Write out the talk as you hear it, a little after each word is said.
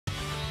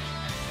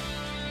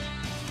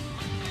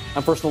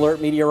I'm First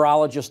Alert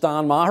Meteorologist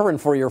Don Maher, and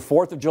for your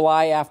 4th of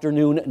July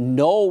afternoon,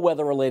 no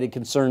weather-related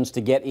concerns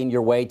to get in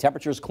your way.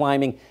 Temperatures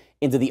climbing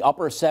into the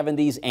upper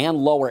 70s and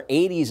lower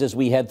 80s as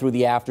we head through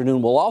the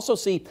afternoon. We'll also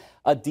see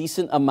a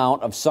decent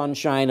amount of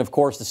sunshine. Of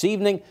course, this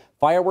evening,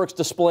 fireworks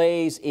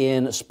displays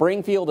in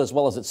Springfield as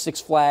well as at Six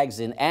Flags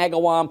in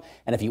Agawam.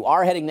 And if you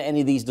are heading to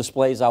any of these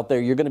displays out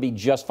there, you're going to be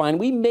just fine.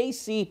 We may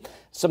see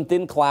some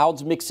thin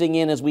clouds mixing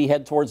in as we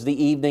head towards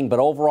the evening, but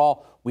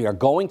overall, we are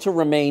going to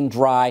remain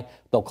dry,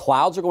 though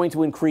clouds are going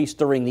to increase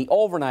during the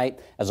overnight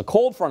as a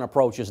cold front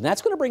approaches, and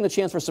that's going to bring the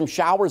chance for some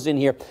showers in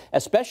here,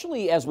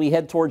 especially as we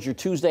head towards your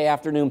Tuesday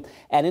afternoon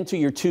and into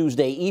your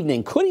Tuesday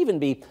evening. Could even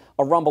be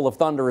a rumble of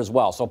thunder as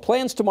well. So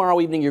plans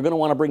tomorrow evening, you're going to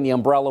want to bring the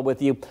umbrella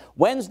with you.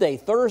 Wednesday,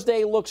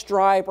 Thursday looks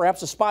dry,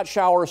 perhaps a spot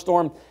shower or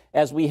storm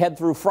as we head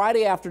through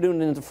Friday afternoon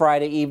and into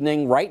Friday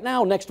evening. Right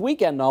now, next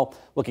weekend, though,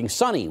 looking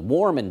sunny,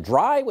 warm, and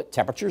dry with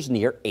temperatures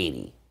near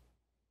 80.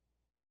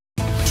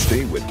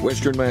 Stay with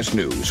Western Mass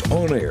News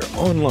on air,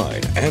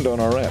 online, and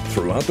on our app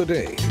throughout the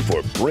day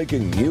for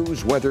breaking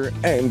news, weather,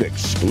 and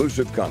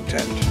exclusive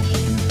content.